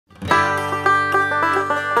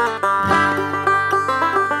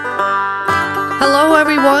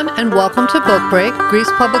everyone, and welcome to Book Break, Greece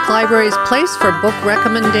Public Library's place for book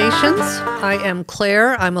recommendations. I am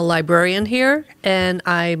Claire. I'm a librarian here, and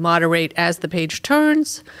I moderate As the Page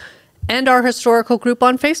Turns and our historical group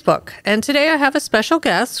on Facebook. And today I have a special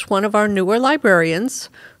guest, one of our newer librarians.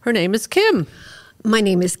 Her name is Kim. My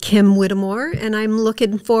name is Kim Whittemore, and I'm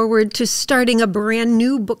looking forward to starting a brand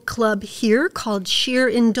new book club here called Sheer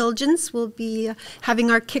Indulgence. We'll be having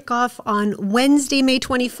our kickoff on Wednesday, May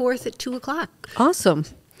 24th at 2 o'clock. Awesome.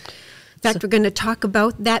 In fact, we're going to talk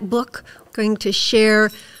about that book. We're going to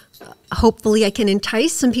share. Hopefully I can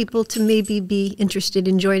entice some people to maybe be interested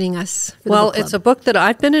in joining us. Well, it's a book that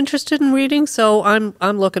I've been interested in reading, so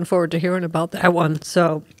I'm looking forward to hearing about that one.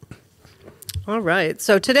 So, all right.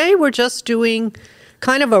 So today we're just doing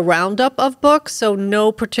kind of a roundup of books, so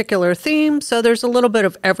no particular theme. So there's a little bit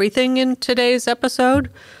of everything in today's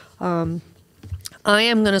episode. I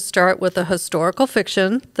am going to start with a historical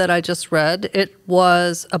fiction that I just read. It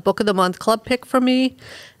was a Book of the Month club pick for me,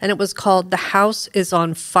 and it was called The House is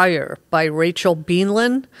on Fire by Rachel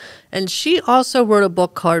Beanland. And she also wrote a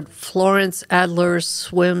book called Florence Adler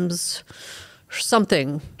Swims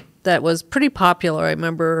something that was pretty popular, I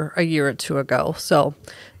remember, a year or two ago. So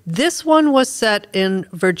this one was set in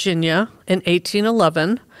Virginia in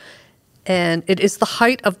 1811, and it is the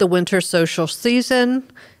height of the winter social season.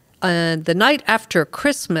 And the night after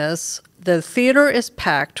Christmas, the theater is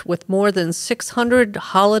packed with more than 600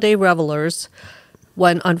 holiday revelers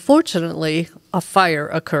when, unfortunately, a fire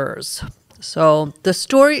occurs. So the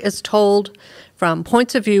story is told from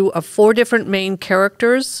points of view of 4 different main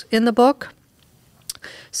characters in the book.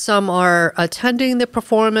 Some are attending the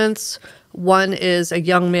performance. One is a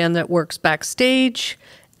young man that works backstage,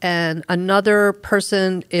 and another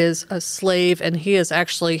person is a slave, and he is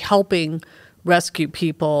actually helping rescue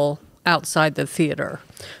people outside the theater.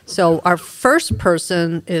 So our first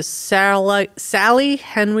person is Sally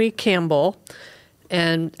Henry Campbell,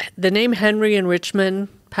 and the name Henry in Richmond,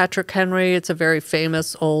 Patrick Henry, it's a very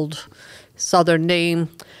famous old Southern name.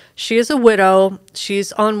 She is a widow.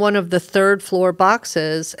 She's on one of the 3rd floor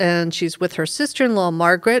boxes, and she's with her sister-in-law,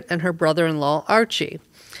 Margaret, and her brother-in-law, Archie.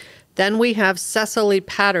 Then we have Cecily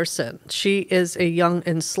Patterson. She is a young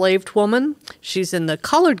enslaved woman. She's in the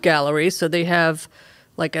colored gallery, so they have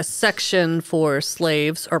like a section for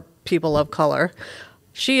slaves or people of color.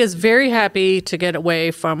 She is very happy to get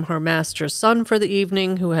away from her master's son for the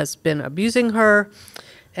evening, who has been abusing her,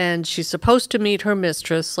 and she's supposed to meet her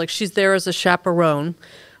mistress, like she's there as a chaperone,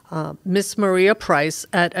 Miss Maria Price,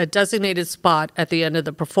 at a designated spot at the end of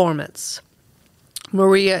the performance.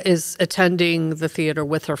 Maria is attending the theater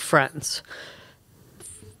with her friends.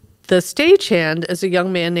 The stagehand is a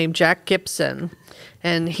young man named Jack Gibson,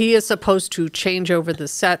 and he is supposed to change over the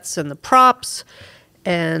sets and the props,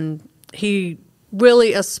 and he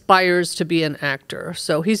really aspires to be an actor.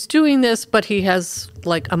 So he's doing this, but he has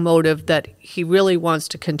like a motive that he really wants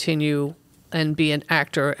to continue and be an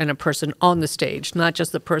actor and a person on the stage, not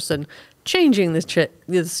just the person changing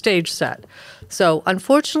the stage set. So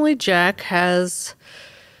unfortunately, Jack has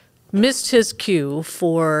missed his cue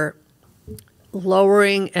for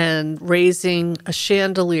lowering and raising a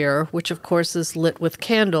chandelier, which of course is lit with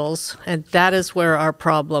candles, and that is where our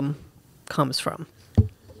problem comes from.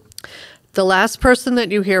 The last person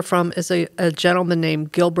that you hear from is a gentleman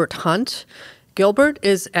named Gilbert Hunt. Gilbert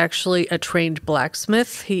is actually a trained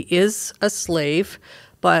blacksmith. He is a slave,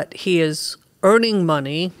 but he is earning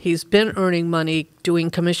money. He's been earning money doing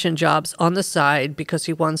commission jobs on the side because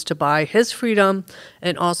he wants to buy his freedom,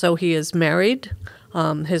 and also he is married.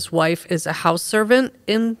 His wife is a house servant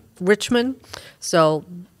in Richmond, so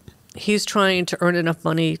he's trying to earn enough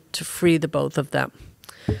money to free the both of them.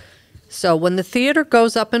 So when the theater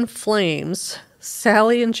goes up in flames,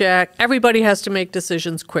 Sally and Jack, everybody has to make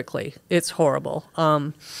decisions quickly. It's horrible.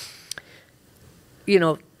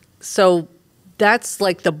 So that's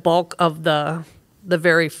like the bulk of the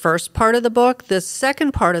very first part of the book. The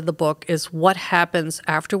second part of the book is what happens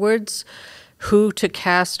afterwards, who to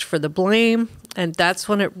cast for the blame, and that's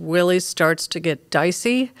when it really starts to get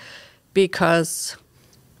dicey because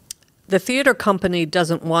the theater company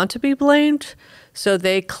doesn't want to be blamed, so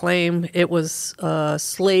they claim it was a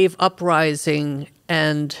slave uprising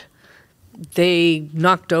and they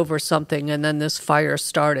knocked over something and then this fire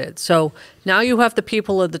started. So now you have the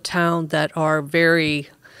people of the town that are very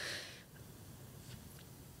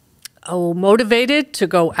motivated to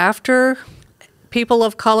go after people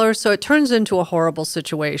of color. So it turns into a horrible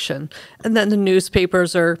situation. And then the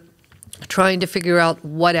newspapers are trying to figure out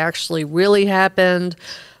what actually really happened.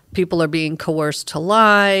 people are being coerced to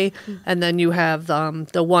lie. And then you have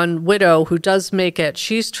the one widow who does make it.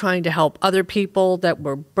 She's trying to help other people that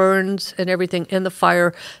were burned and everything in the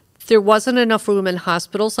fire. There wasn't enough room in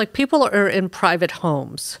hospitals. Like, people are in private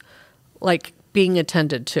homes, like, being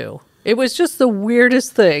attended to. It was just the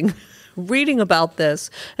weirdest thing reading about this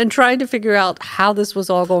and trying to figure out how this was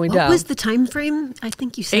all going down. What was the time frame? I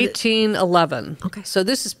think you said 1811. Okay. So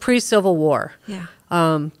this is pre-Civil War. Yeah.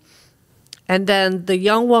 And then the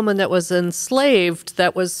young woman that was enslaved,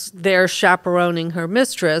 that was there chaperoning her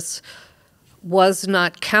mistress, was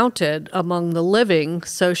not counted among the living.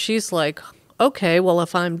 So she's like, okay, well,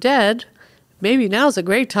 if I'm dead, maybe now's a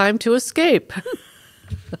great time to escape.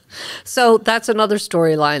 So that's another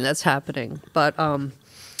storyline that's happening. But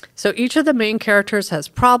so each of the main characters has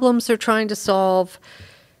problems they're trying to solve.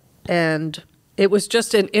 And it was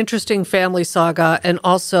just an interesting family saga, and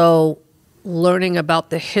also learning about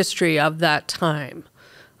the history of that time.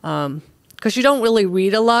 Because you don't really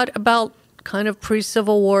read a lot about kind of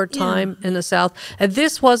pre-Civil War time in the South. And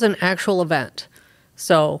this was an actual event.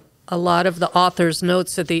 So a lot of the author's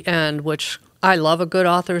notes at the end, which I love a good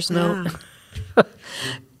author's note,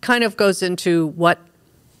 kind of goes into what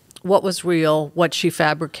was real, what she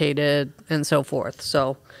fabricated, and so forth.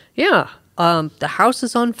 So, yeah, The House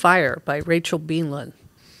is on Fire by Rachel Beanland.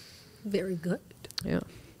 Very good. Yeah.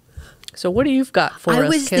 So what do you've got for us, Kim? I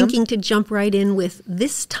was thinking to jump right in with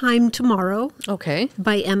This Time Tomorrow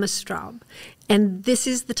by Emma Straub. And this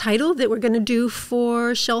is the title that we're going to do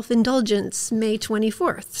for Shelf Indulgence, May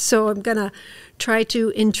 24th. So I'm going to try to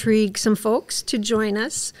intrigue some folks to join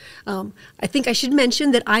us. I think I should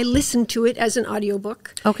mention that I listened to it as an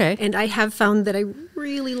audiobook. Okay. And I have found that I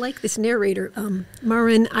really like this narrator.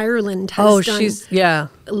 Marin Ireland has done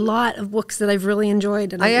a lot of books that I've really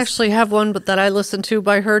enjoyed. And I actually have one that I listened to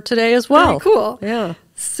by her today as well. Very cool. Yeah.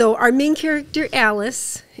 So our main character,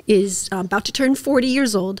 Alice, is about to turn 40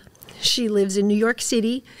 years old. She lives in New York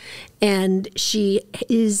City, and she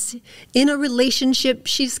is in a relationship.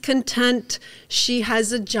 She's content. She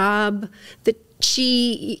has a job that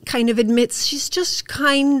she kind of admits she's just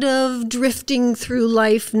kind of drifting through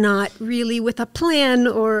life, not really with a plan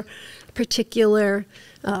or particular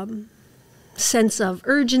sense of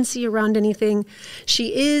urgency around anything.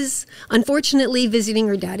 She is unfortunately visiting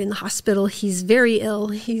her dad in the hospital. He's very ill.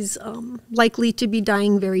 He's likely to be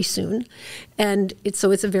dying very soon. And it's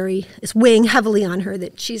weighing heavily on her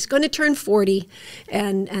that she's going to turn 40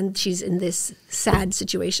 and she's in this sad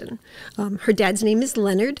situation. Her dad's name is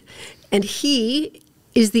Leonard, and he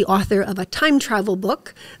is the author of a time travel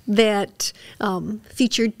book that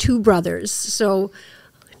featured two brothers. So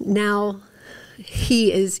now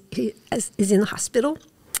he is in the hospital.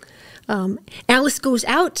 Alice goes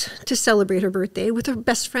out to celebrate her birthday with her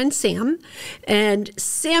best friend Sam, and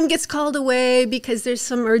Sam gets called away because there's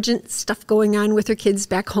some urgent stuff going on with her kids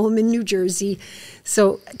back home in New Jersey.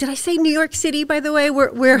 So, did I say New York City, by the way?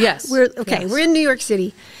 Yes. We're in New York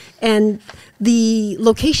City, and the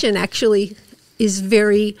location actually is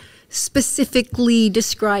very specifically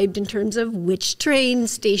described in terms of which train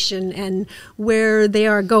station and where they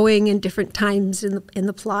are going in different times in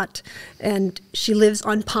the plot. And she lives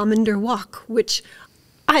on Pomander Walk, which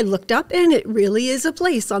I looked up, and it really is a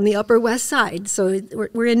place on the Upper West Side. So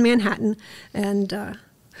we're in Manhattan, and it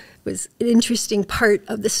was an interesting part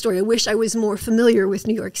of the story. I wish I was more familiar with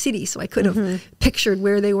New York City so I could have pictured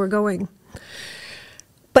where they were going.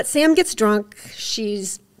 But Sam gets drunk. She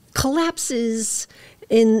collapses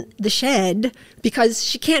in the shed because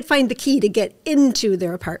she can't find the key to get into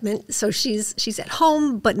their apartment. So she's at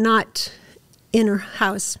home, but not in her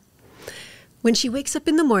house. When she wakes up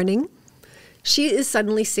in the morning, she is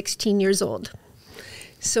suddenly 16 years old.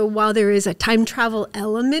 So while there is a time travel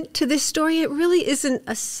element to this story, it really isn't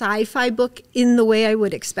a sci-fi book in the way I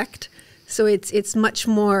would expect. So it's much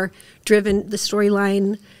more driven, the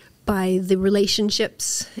storyline, by the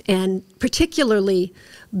relationships, and particularly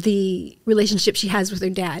the relationship she has with her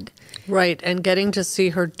dad. Right, and getting to see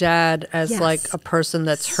her dad as like a person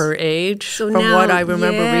that's her age, so from now, what I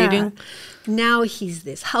remember reading. Now he's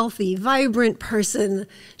this healthy, vibrant person.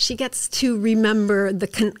 She gets to remember the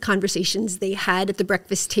conversations they had at the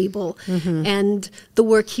breakfast table, and the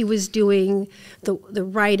work he was doing, the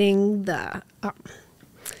writing,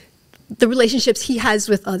 the relationships he has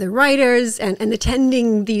with other writers, and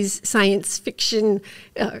attending these science fiction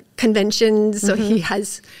conventions. So he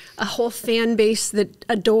has a whole fan base that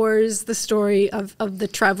adores the story of the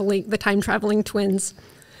time-traveling twins.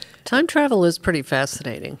 Time travel is pretty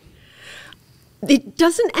fascinating. It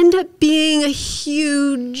doesn't end up being a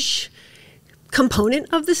huge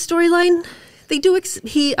component of the storyline. They do.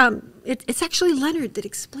 it's actually Leonard that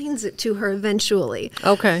explains it to her eventually.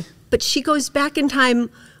 Okay. But she goes back in time.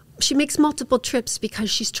 She makes multiple trips because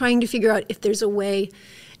she's trying to figure out if there's a way,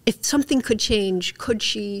 if something could change, could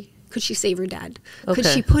she save her dad? Could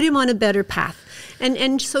Okay. she put him on a better path?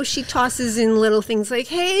 And so she tosses in little things like,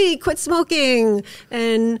 hey, quit smoking,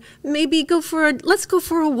 and maybe let's go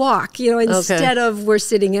for a walk, instead of we're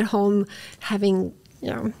sitting at home having,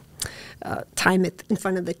 time in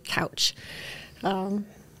front of the couch.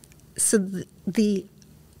 So the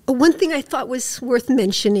one thing I thought was worth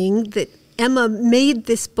mentioning, that Emma made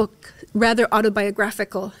this book rather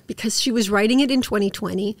autobiographical because she was writing it in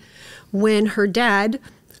 2020 when her dad,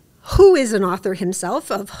 who is an author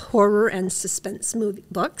himself of horror and suspense movie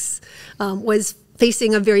books, was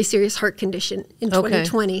facing a very serious heart condition in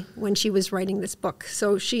 2020 when she was writing this book.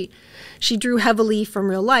 So she drew heavily from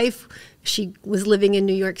real life. She was living in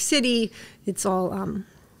New York City. It's all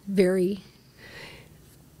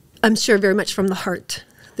I'm sure very much from the heart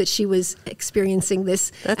that she was experiencing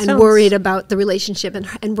this worried about the relationship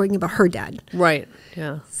and worrying about her dad. Right,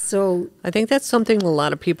 yeah. So I think that's something a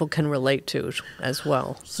lot of people can relate to as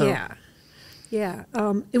well. So. Yeah.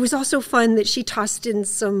 It was also fun that she tossed in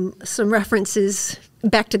some references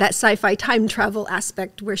back to that sci-fi time travel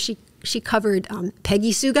aspect where she covered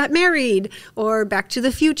Peggy Sue Got Married or Back to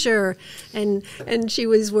the Future, and she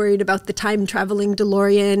was worried about the time traveling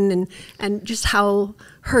DeLorean and just how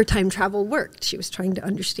her time travel worked. She was trying to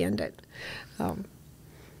understand it.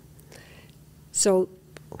 So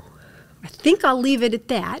I think I'll leave it at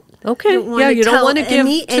that. Okay. You don't want to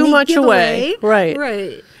give too much away.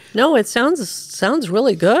 Right. No, it sounds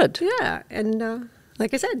really good. Yeah, and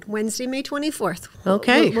like I said, Wednesday, May 24th.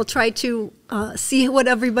 Okay. We'll try to see what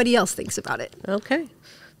everybody else thinks about it. Okay.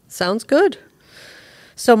 Sounds good.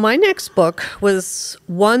 So my next book was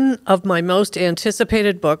one of my most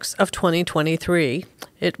anticipated books of 2023.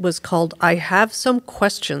 It was called I Have Some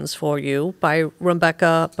Questions for You by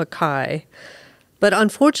Rebecca Bakay. But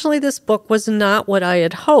unfortunately, this book was not what I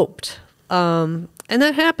had hoped. And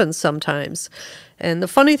that happens sometimes. And the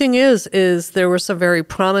funny thing is there were some very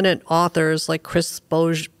prominent authors like Chris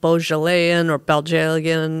Bojalian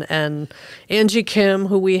and Angie Kim,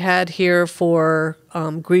 who we had here for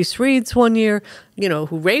Grease Reads one year,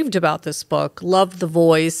 who raved about this book, loved the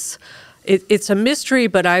voice. It's a mystery,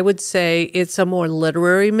 but I would say it's a more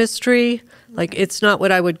literary mystery. Like, it's not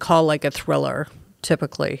what I would call like a thriller,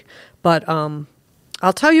 typically. But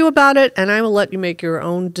I'll tell you about it, and I will let you make your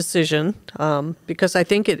own decision, because I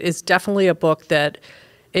think it is definitely a book that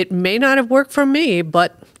it may not have worked for me,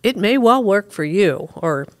 but it may well work for you.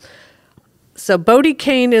 So Bodie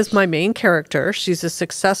Kane is my main character. She's a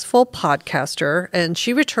successful podcaster, and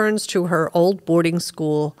she returns to her old boarding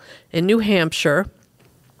school in New Hampshire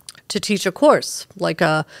to teach a course,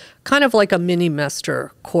 kind of like a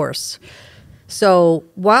mini-mester course. So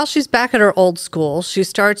while she's back at her old school, she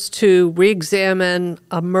starts to re-examine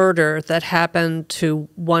a murder that happened to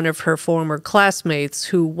one of her former classmates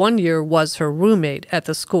who one year was her roommate at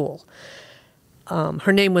the school.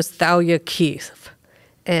 Her name was Thalia Keith.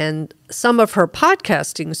 And some of her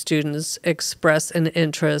podcasting students express an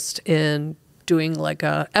interest in doing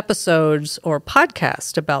episodes or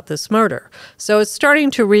podcast about this murder. So it's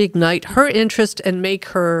starting to reignite her interest and make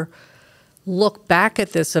her look back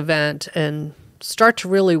at this event and start to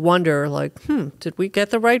really wonder, did we get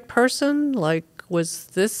the right person? Was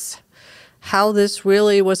this how this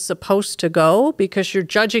really was supposed to go? Because you're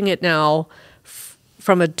judging it now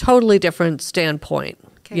from a totally different standpoint,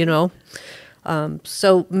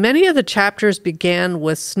 So many of the chapters began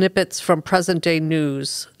with snippets from present-day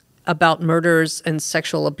news about murders and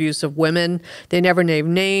sexual abuse of women. They never named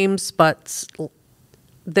names, but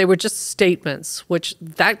they were just statements, which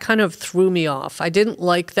that kind of threw me off. I didn't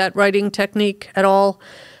like that writing technique at all.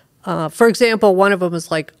 For example, one of them was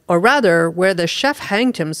where the chef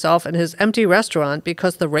hanged himself in his empty restaurant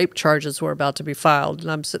because the rape charges were about to be filed.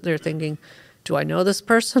 And I'm sitting there thinking, do I know this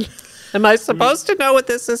person? Am I supposed to know what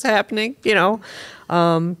this is happening?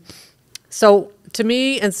 So to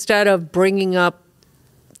me, instead of bringing up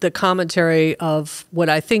the commentary of what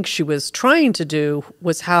I think she was trying to do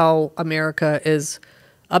was how America is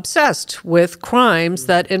obsessed with crimes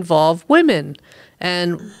that involve women,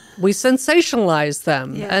 and we sensationalize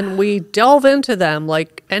them and we delve into them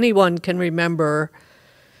like anyone can remember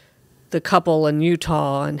the couple in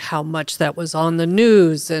Utah and how much that was on the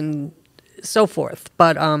news and so forth.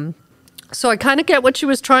 But so I kind of get what she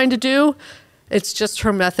was trying to do. It's just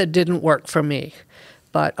her method didn't work for me.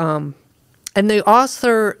 But and the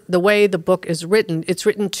author, the way the book is written, it's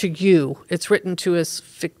written to you. It's written to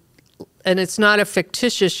and it's not a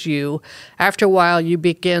fictitious you. After a while, you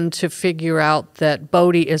begin to figure out that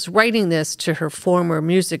Bodhi is writing this to her former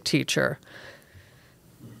music teacher,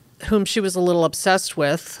 whom she was a little obsessed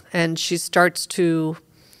with, and she starts to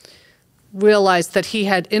realize that he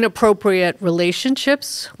had inappropriate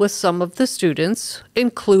relationships with some of the students,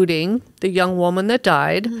 including the young woman that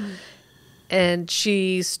died. And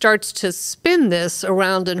she starts to spin this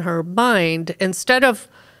around in her mind instead of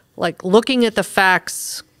like looking at the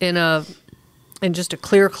facts in just a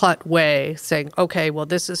clear-cut way, saying, okay, well,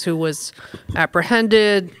 this is who was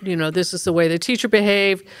apprehended, this is the way the teacher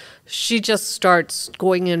behaved. She just starts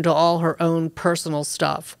going into all her own personal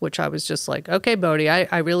stuff, which I was just like, okay, Bodhi,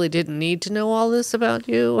 I really didn't need to know all this about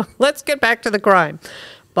you. Let's get back to the crime.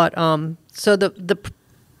 But so the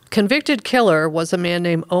convicted killer was a man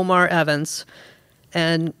named Omar Evans,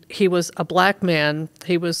 and he was a black man.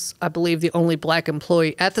 He was, I believe, the only black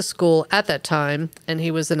employee at the school at that time, and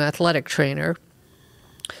he was an athletic trainer.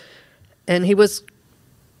 And it was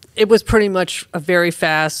pretty much a very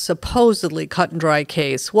fast, supposedly cut and dry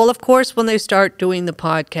case. Well, of course, when they start doing the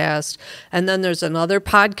podcast, and then there's another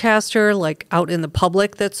podcaster like out in the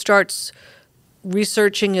public that starts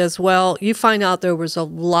researching as well, you find out there was a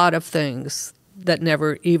lot of things that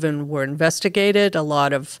never even were investigated. A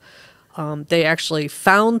lot of, they actually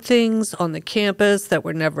found things on the campus that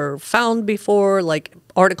were never found before, like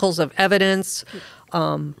articles of evidence.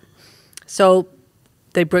 So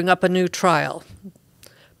they bring up a new trial.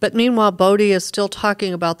 But meanwhile, Bodhi is still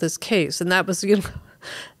talking about this case. And that was,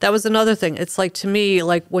 that was another thing. It's like, to me,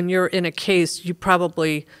 like when you're in a case, you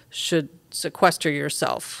probably should sequester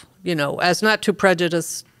yourself, as not to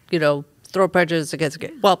prejudice, throw prejudice against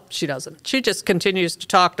it. Well, she doesn't. She just continues to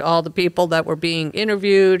talk to all the people that were being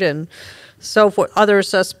interviewed and so forth, other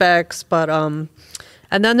suspects. But, and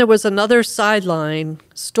then there was another sideline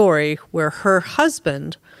story where her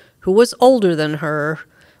husband, who was older than her,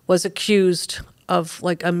 was accused of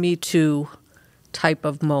like a Me Too type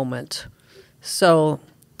of moment. So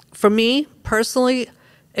for me personally,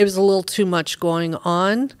 it was a little too much going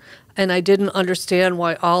on, and I didn't understand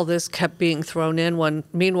why all this kept being thrown in when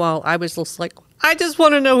meanwhile I was just like, I just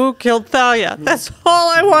want to know who killed Thalia. That's all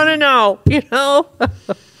I want to know,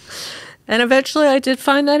 And eventually I did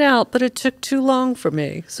find that out, but it took too long for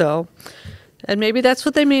me. So, and maybe that's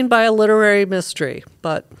what they mean by a literary mystery,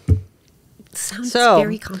 but sounds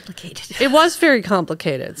very complicated. It was very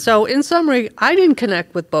complicated. So in summary, I didn't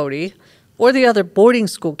connect with Bodhi or the other boarding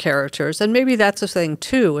school characters. And maybe that's a thing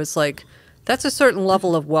too, is like, that's a certain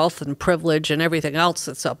level of wealth and privilege and everything else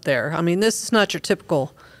that's up there. I mean, this is not your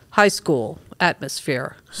typical high school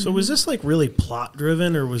atmosphere. So was this like really plot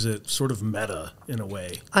driven, or was it sort of meta in a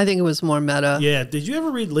way? I think it was more meta. Yeah. Did you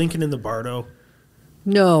ever read Lincoln in the Bardo?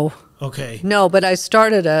 No. Okay. No, but I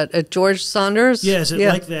started at George Saunders. Yeah, is it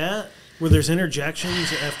like that? Where there's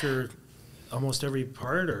interjections after almost every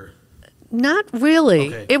part, or? Not really.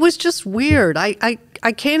 Okay. It was just weird. I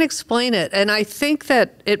can't explain it. And I think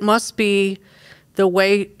that it must be the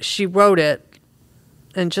way she wrote it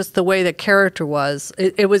and just the way the character was.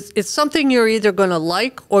 It's something you're either going to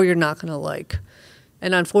like or you're not going to like.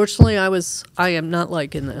 And unfortunately, I am not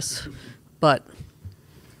liking this. But,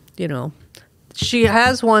 she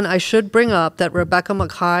has one I should bring up, that Rebecca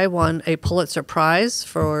Makkai won a Pulitzer Prize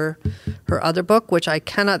for her other book, which I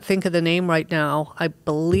cannot think of the name right now. I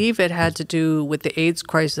believe it had to do with the AIDS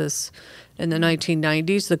crisis in the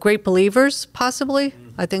 1990s. The Great Believers, possibly?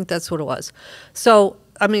 I think that's what it was. So,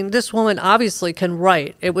 I mean, this woman obviously can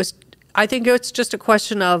write. I think it's just a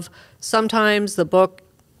question of sometimes the book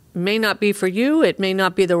may not be for you. It may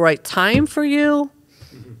not be the right time for you,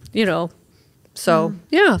 So,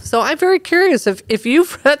 yeah. So I'm very curious. If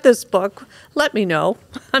you've read this book, let me know.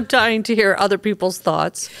 I'm dying to hear other people's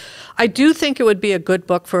thoughts. I do think it would be a good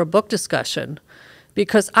book for a book discussion,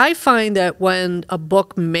 because I find that when a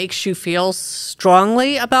book makes you feel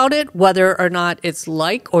strongly about it, whether or not it's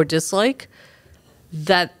like or dislike,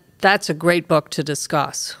 that's a great book to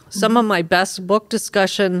discuss. Some of my best book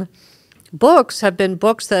discussion books have been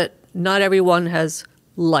books that not everyone has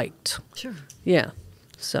liked. Sure. Yeah.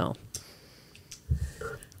 So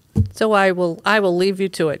I will leave you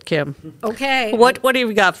to it, Kim. Okay. What do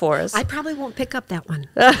you got for us? I probably won't pick up that one.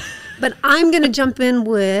 But I'm going to jump in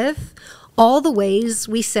with All the Ways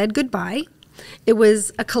We Said Goodbye. It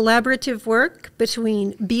was a collaborative work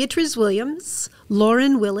between Beatrice Williams,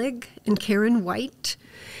 Lauren Willig, and Karen White.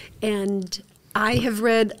 And I have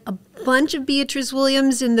read a bunch of Beatrice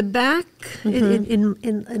Williams in the back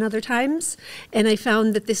in other times, and I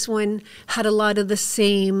found that this one had a lot of the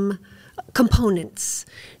same components.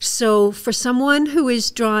 So for someone who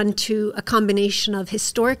is drawn to a combination of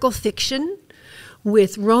historical fiction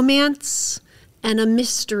with romance and a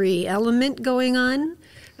mystery element going on.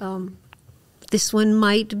 This one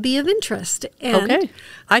might be of interest. And Okay.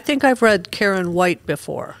 I think I've read Karen White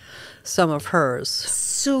before, some of hers.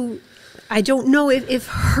 so I don't know if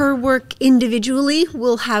her work individually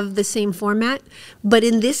will have the same format, but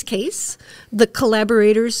in this case, the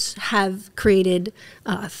collaborators have created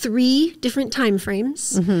 3 different time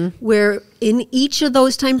frames, where in each of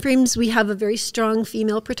those time frames we have a very strong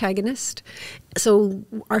female protagonist. So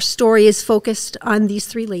our story is focused on these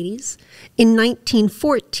 3 ladies. In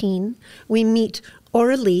 1914, we meet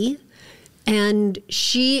Aurélie, and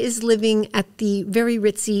she is living at the very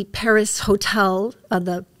ritzy Paris hotel,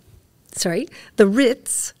 the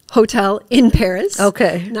Ritz Hotel in Paris.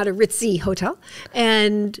 Okay. Not a ritzy hotel.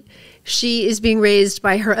 And she is being raised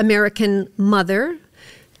by her American mother.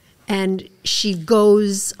 And she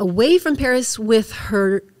goes away from Paris with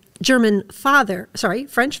her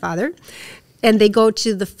French father. And they go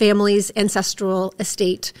to the family's ancestral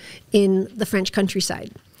estate in the French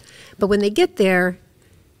countryside. But when they get there,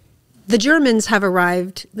 the Germans have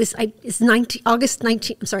arrived.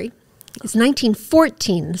 It's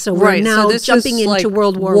 1914, so we're Right, now so this jumping is into like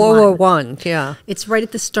World War World War One. One, yeah. It's right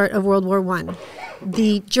at the start of World War One.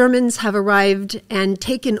 The Germans have arrived and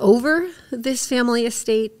taken over this family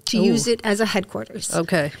estate to use it as a headquarters.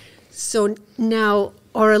 Okay. So now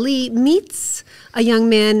Aurélie meets a young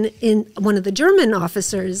man, one of the German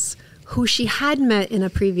officers, who she had met in a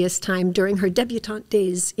previous time during her debutante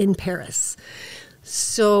days in Paris.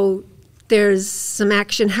 So there's some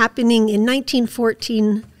action happening in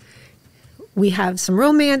 1914. We have some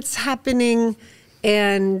romance happening,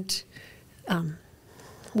 and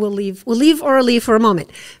we'll leave Aurélie for a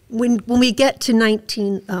moment. When we get to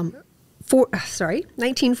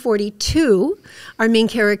 1942, our main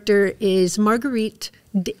character is Marguerite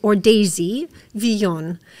or Daisy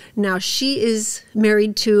Villon. Now, she is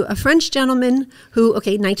married to a French gentleman who,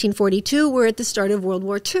 1942, we're at the start of World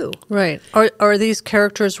War II. Right. Are these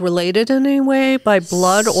characters related in any way by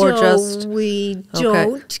blood or just? We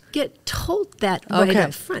don't get told that right Okay.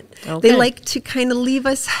 up front. Okay. They like to kind of leave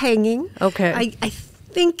us hanging. Okay. I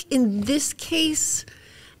think in this case,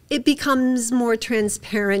 it becomes more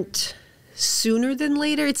transparent sooner than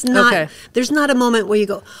later. It's not. Okay. There's not a moment where you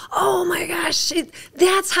go, "Oh my gosh,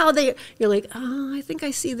 that's how they." You're like, "Oh, I think I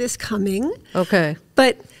see this coming." Okay.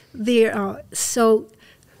 But there are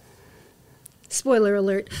spoiler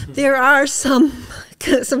alert. There are some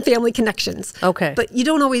family connections. Okay. But you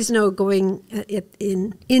don't always know going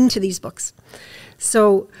into these books.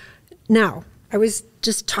 So now I was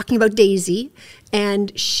just talking about Daisy,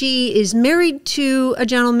 and she is married to a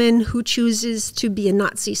gentleman who chooses to be a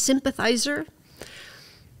Nazi sympathizer.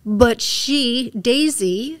 But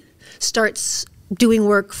Daisy, starts doing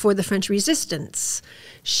work for the French resistance.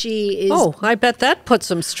 She is. Oh, I bet that put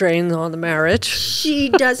some strain on the marriage. She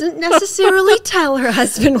doesn't necessarily tell her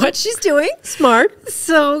husband what she's doing. Smart.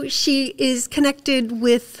 So she is connected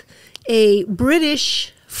with a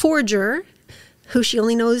British forger who she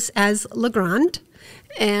only knows as Legrand,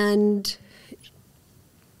 and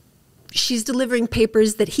she's delivering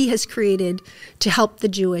papers that he has created to help the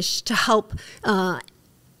Jewish, to help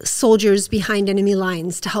soldiers behind enemy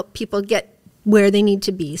lines, to help people get where they need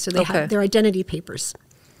to be. So they have their identity papers.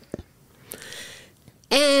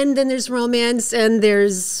 And then there's romance, and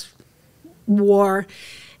there's war.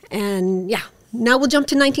 And now we'll jump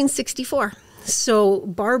to 1964. So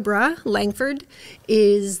Barbara Langford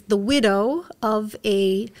is the widow of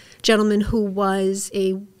a gentleman who was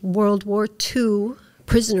a World War II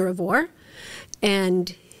prisoner of war.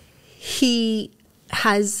 And he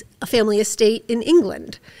has a family estate in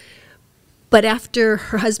England. But after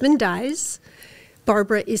her husband dies,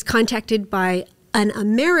 Barbara is contacted by an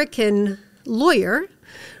American lawyer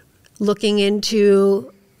looking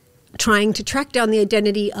into trying to track down the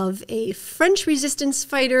identity of a French resistance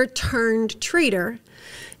fighter turned traitor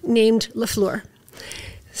named Lafleur.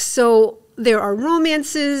 So there are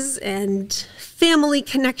romances and family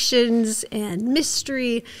connections and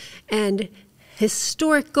mystery and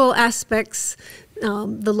historical aspects.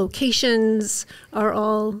 The locations are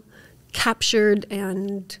all captured,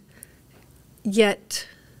 and yet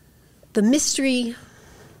the mystery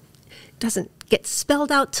doesn't get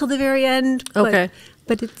spelled out till the very end.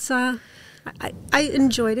 But it's I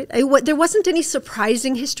enjoyed it. There wasn't any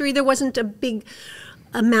surprising history. There wasn't a big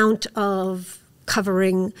amount of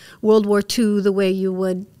covering World War II the way you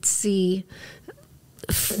would see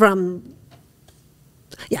from.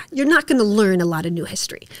 Yeah, you're not going to learn a lot of new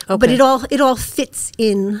history, but it all fits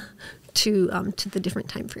in to the different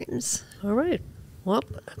time frames. All right. Well,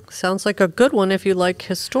 sounds like a good one if you like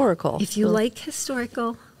historical. If you like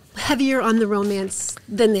historical, heavier on the romance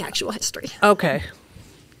than the actual history. Okay.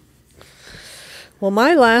 Well,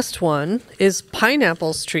 my last one is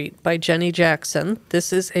Pineapple Street by Jenny Jackson.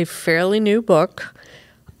 This is a fairly new book.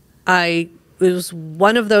 It was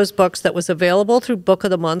one of those books that was available through Book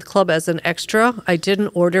of the Month Club as an extra. I didn't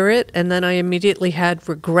order it, and then I immediately had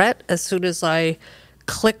regret as soon as I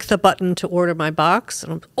clicked the button to order my box.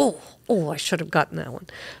 And I should have gotten that one.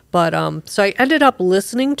 But so I ended up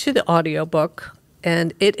listening to the audiobook,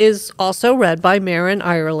 and it is also read by Maren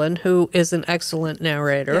Ireland, who is an excellent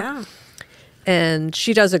narrator. Yeah. And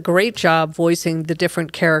she does a great job voicing the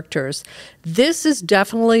different characters. This is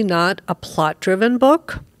definitely not a plot-driven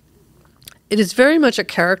book. It is very much a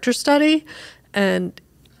character study, and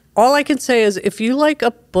all I can say is if you like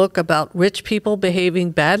a book about rich people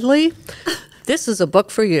behaving badly, this is a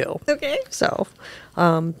book for you. Okay. So,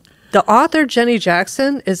 the author, Jenny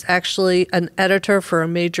Jackson, is actually an editor for a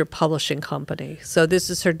major publishing company. So this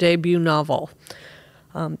is her debut novel.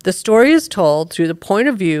 The story is told through the point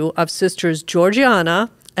of view of sisters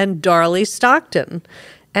Georgiana and Darlie Stockton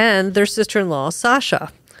and their sister-in-law,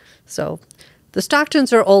 Sasha. So the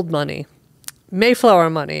Stocktons are old money, Mayflower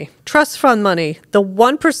money, trust fund money, the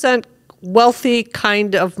 1% wealthy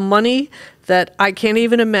kind of money that I can't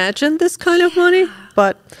even imagine this kind of money,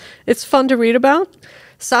 but it's fun to read about.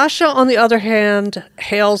 Sasha, on the other hand,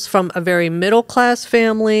 hails from a very middle-class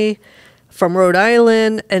family from Rhode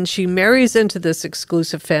Island, and she marries into this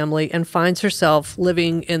exclusive family and finds herself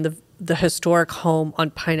living in the historic home on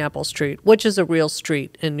Pineapple Street, which is a real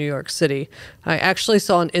street in New York City. I actually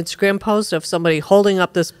saw an Instagram post of somebody holding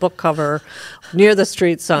up this book cover near the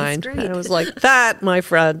street sign. And I was like, that, my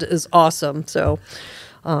friend, is awesome. So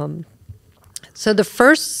the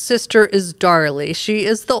first sister is Darlie. She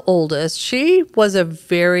is the oldest. She was a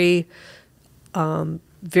very,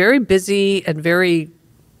 very busy and very,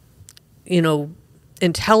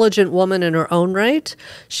 intelligent woman in her own right.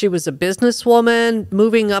 She was a businesswoman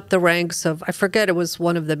moving up the ranks of, I forget, it was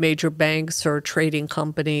one of the major banks or trading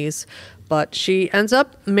companies, but she ends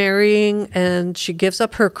up marrying and she gives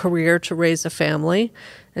up her career to raise a family,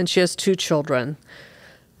 and she has 2 children.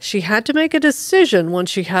 She had to make a decision when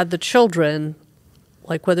she had the children,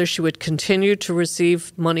 like whether she would continue to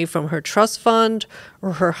receive money from her trust fund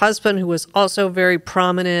or her husband, who was also very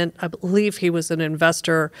prominent. I believe he was an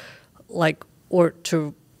investor, or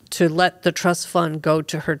to let the trust fund go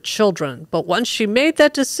to her children. But once she made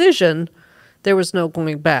that decision, there was no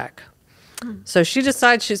going back. So she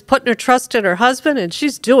decides she's putting her trust in her husband, and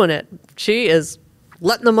she's doing it. She is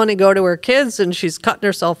letting the money go to her kids, and she's cutting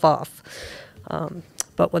herself off.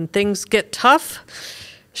 But when things get tough,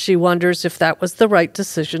 she wonders if that was the right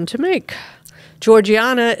decision to make.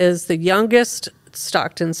 Georgiana is the youngest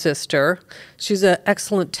Stockton sister. She's an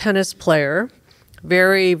excellent tennis player.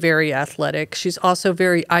 Very, very athletic. She's also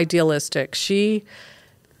very idealistic. She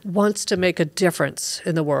wants to make a difference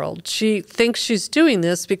in the world. She thinks she's doing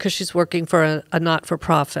this because she's working for a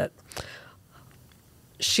not-for-profit.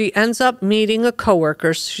 She ends up meeting a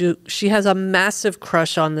coworker. She has a massive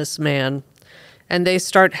crush on this man, and they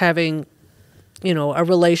start having, a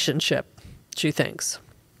relationship, she thinks.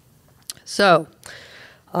 So,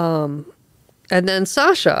 and then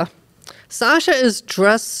Sasha is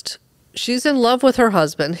dressed. She's in love with her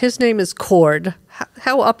husband. His name is Cord.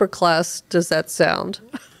 How upper class does that sound?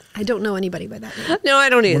 I don't know anybody by that name. No, I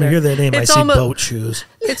don't either. When I hear that name, I see boat shoes.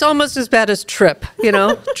 It's almost as bad as Trip,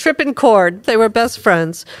 Trip and Cord. They were best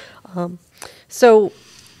friends. So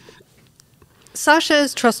Sasha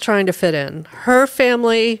is just trying to fit in. Her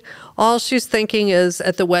family, all she's thinking is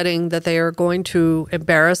at the wedding that they are going to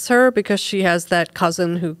embarrass her because she has that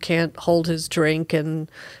cousin who can't hold his drink.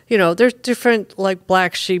 And, there's different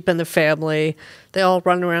black sheep in the family. They all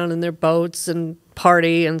run around in their boats and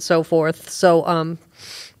party and so forth. So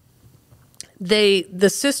the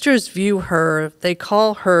sisters view her, they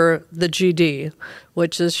call her the GD,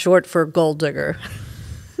 which is short for gold digger.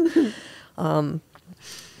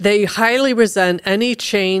 They highly resent any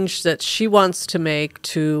change that she wants to make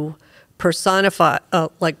to personalize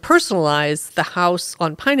the house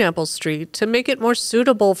on Pineapple Street to make it more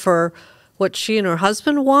suitable for what she and her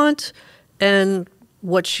husband want and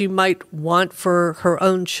what she might want for her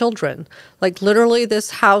own children. Literally this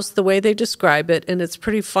house, the way they describe it, and it's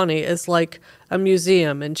pretty funny, is like a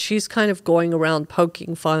museum. And she's kind of going around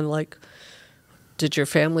poking fun, did your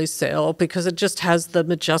family sail? Because it just has the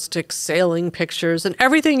majestic sailing pictures and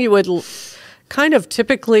everything you would kind of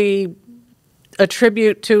typically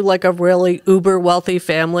attribute to a really uber wealthy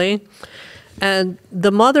family. And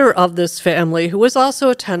the mother of this family, who is also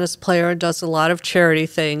a tennis player and does a lot of charity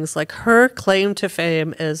things, her claim to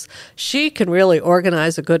fame is she can really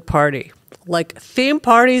organize a good party. Like, theme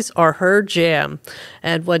parties are her jam.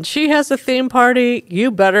 And when she has a theme party,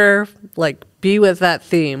 you better, like, be with that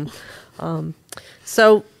theme.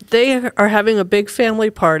 So they are having a big family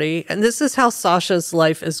party, and this is how Sasha's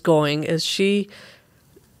life is going, is she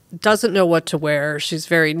doesn't know what to wear. She's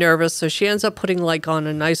very nervous, so she ends up putting, like, on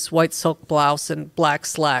a nice white silk blouse and black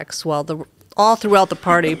slacks, while all throughout the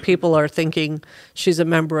party, people are thinking she's a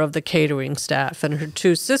member of the catering staff, and her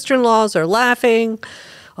two sister-in-laws are laughing.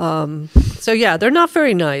 So yeah, they're not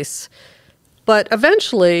very nice. But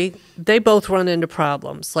eventually, they both run into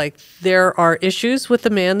problems. Like, there are issues with the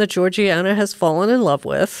man that Georgiana has fallen in love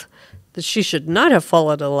with, that she should not have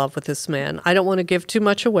fallen in love with this man. I don't want to give too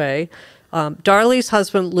much away. Darlie's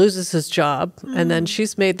husband loses his job, and then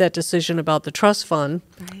she's made that decision about the trust fund.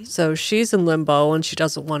 Right. So she's in limbo, and she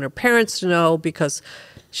doesn't want her parents to know because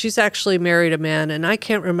she's actually married a man, and I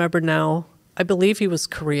can't remember now. I believe he was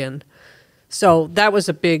Korean. So that was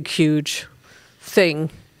a big, huge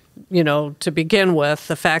thing, you know, to begin with,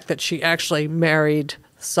 the fact that she actually married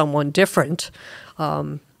someone different.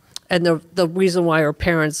 And the reason why her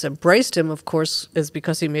parents embraced him, of course, is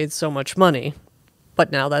because he made so much money.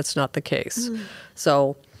 But now that's not the case.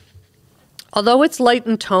 So although it's light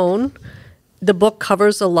in tone, the book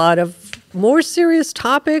covers a lot of more serious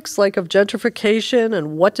topics, like of gentrification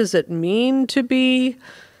and what does it mean to be,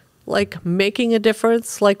 like, making a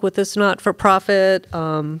difference, like with this not-for-profit.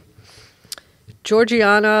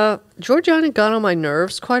 Georgiana got on my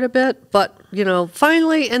nerves quite a bit, but, you know,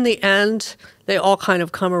 finally, in the end, they all kind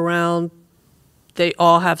of come around. They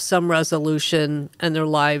all have some resolution, and their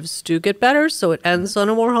lives do get better, so it ends on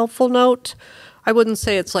a more hopeful note. I wouldn't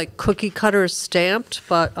say it's like cookie-cutter stamped,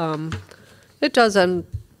 but it does end,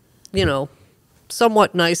 you know,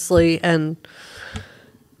 somewhat nicely, and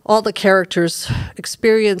all the characters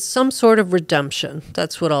experience some sort of redemption.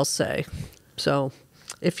 That's what I'll say. So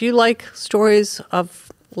if you like stories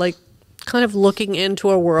of, like, kind of looking into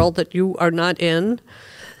a world that you are not in,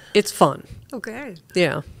 it's fun. Okay.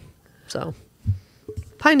 Yeah. So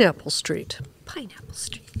Pineapple Street. Pineapple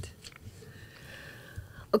Street.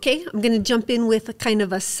 Okay, I'm going to jump in with a kind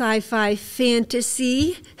of a sci-fi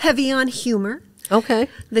fantasy, heavy on humor. Okay.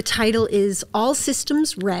 The title is All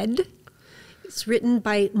Systems Red. It's written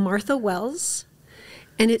by Martha Wells,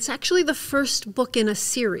 and it's actually the first book in a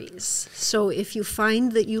series. So if you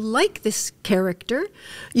find that you like this character,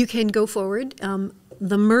 you can go forward.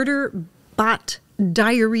 The Murder Bot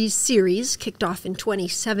Diaries series kicked off in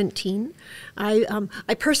 2017.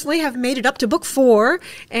 I personally have made it up to book 4,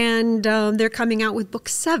 and they're coming out with book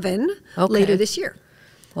 7 later this year.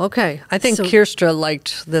 Okay. I think Kirstra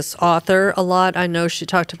liked this author a lot. I know she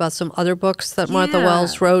talked about some other books that Martha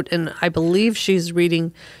Wells wrote, and I believe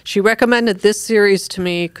she recommended this series to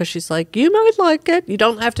me because she's like, you might like it. You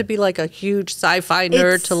don't have to be like a huge sci-fi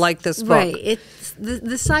nerd to like this book. Right. It's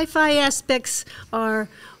the sci-fi aspects are,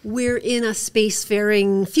 we're in a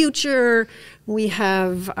spacefaring future. We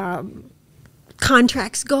have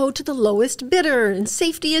contracts go to the lowest bidder, and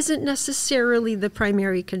safety isn't necessarily the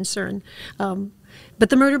primary concern. But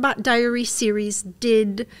the Murderbot Diary series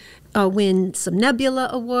did win some Nebula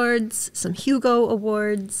Awards, some Hugo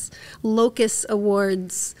Awards, Locus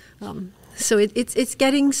Awards. So it's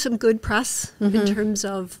getting some good press in terms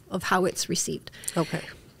of how it's received. Okay.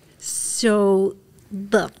 So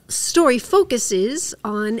the story focuses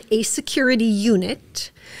on a security unit.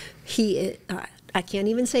 I can't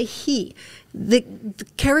even say he. The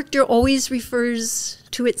character always refers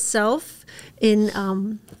to itself in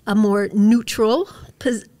a more neutral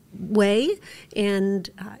way, and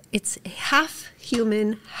it's half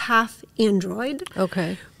human, half android.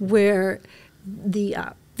 Okay. Where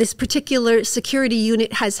this particular security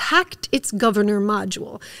unit has hacked its governor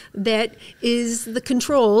module. That is the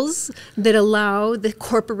controls that allow the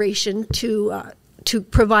corporation to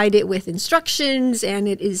provide it with instructions, and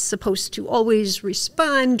it is supposed to always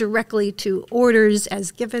respond directly to orders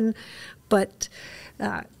as given. But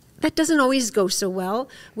that doesn't always go so well,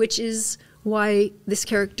 which is why this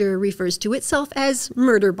character refers to itself as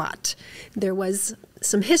Murderbot. There was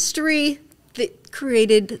some history that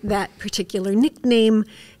created that particular nickname,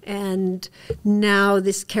 and now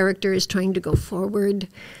this character is trying to go forward,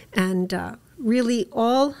 and really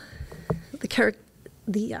all that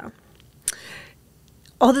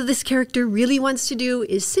this character really wants to do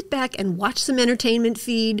is sit back and watch some entertainment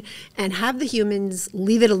feed and have the humans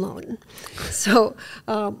leave it alone. So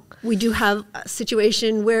we do have a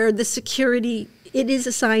situation where the security, it is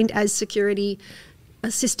assigned as security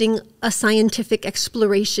assisting a scientific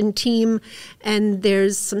exploration team, and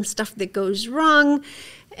there's some stuff that goes wrong,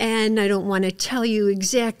 and I don't want to tell you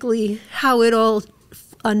exactly how it all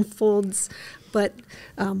unfolds, but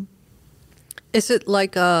Is it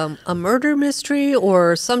like a murder mystery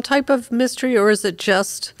or some type of mystery, or is it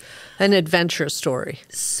just an adventure story?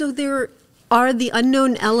 So there are the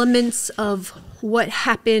unknown elements of what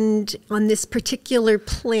happened on this particular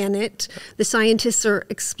planet. The scientists are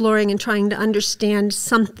exploring and trying to understand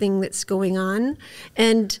something that's going on.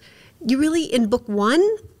 And you really, in book one,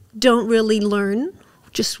 don't really learn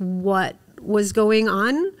just what was going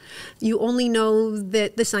on. You only know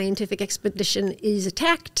that the scientific expedition is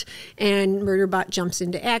attacked and Murderbot jumps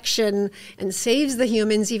into action and saves the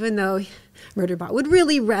humans, even though Murderbot would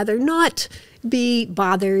really rather not be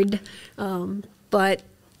bothered. I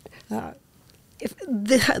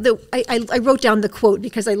wrote down the quote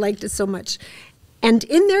because I liked it so much. And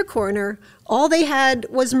in their corner, all they had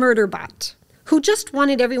was Murderbot, who just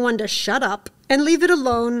wanted everyone to shut up and leave it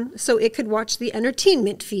alone so it could watch the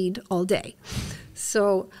entertainment feed all day.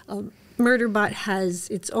 So Murderbot has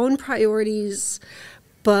its own priorities,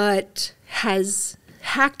 but has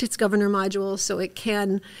hacked its governor module so it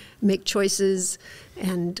can make choices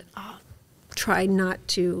and try not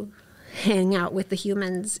to hang out with the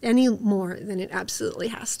humans any more than it absolutely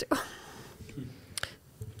has to.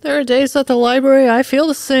 There are days at the library I feel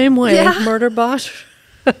the same way, Yeah. Murderbot.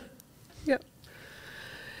 Yep.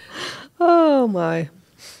 Oh, my.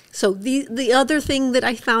 So the other thing that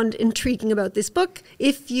I found intriguing about this book,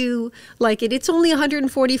 if you like it, it's only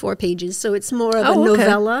 144 pages, so it's more of a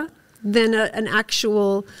novella than an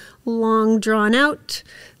actual long, drawn-out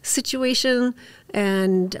situation,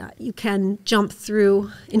 and you can jump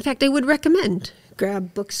through. In fact, I would recommend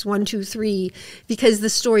grab books 1, 2, 3, because the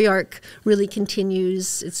story arc really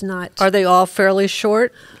continues. It's not... Are they all fairly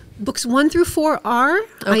short? Books 1 through 4 are.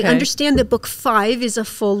 Okay. I understand that book 5 is a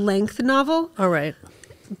full-length novel. All right.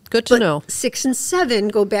 Good to know. 6 and 7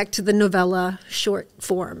 go back to the novella short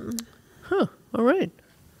form. Huh. All right.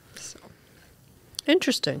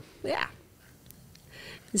 Interesting. Yeah.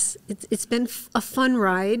 It's been a fun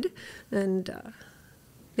ride, and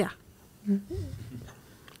yeah.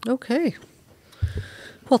 Okay.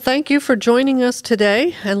 Well, thank you for joining us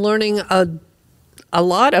today and learning a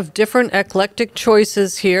lot of different eclectic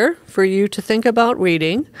choices here for you to think about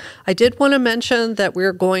reading. I did want to mention that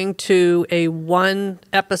we're going to a 1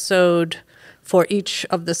 episode for each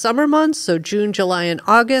of the summer months. So June, July, and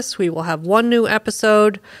August, we will have 1 new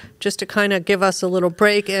episode just to kind of give us a little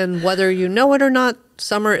break. And whether you know it or not,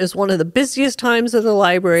 summer is one of the busiest times of the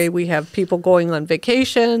library. We have people going on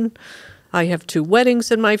vacation. I have 2 weddings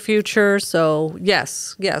in my future. So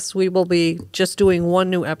yes, we will be just doing 1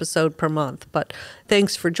 new episode per month. But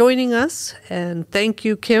thanks for joining us. And thank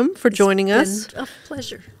you, Kim, for joining us. It's been a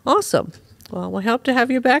pleasure. Awesome. Well, we hope to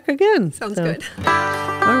have you back again. Sounds good.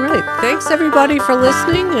 All right. Thanks, everybody, for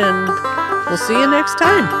listening, and we'll see you next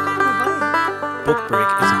time. Bye-bye. Book Break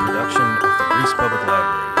is a production of the Greece Public Library.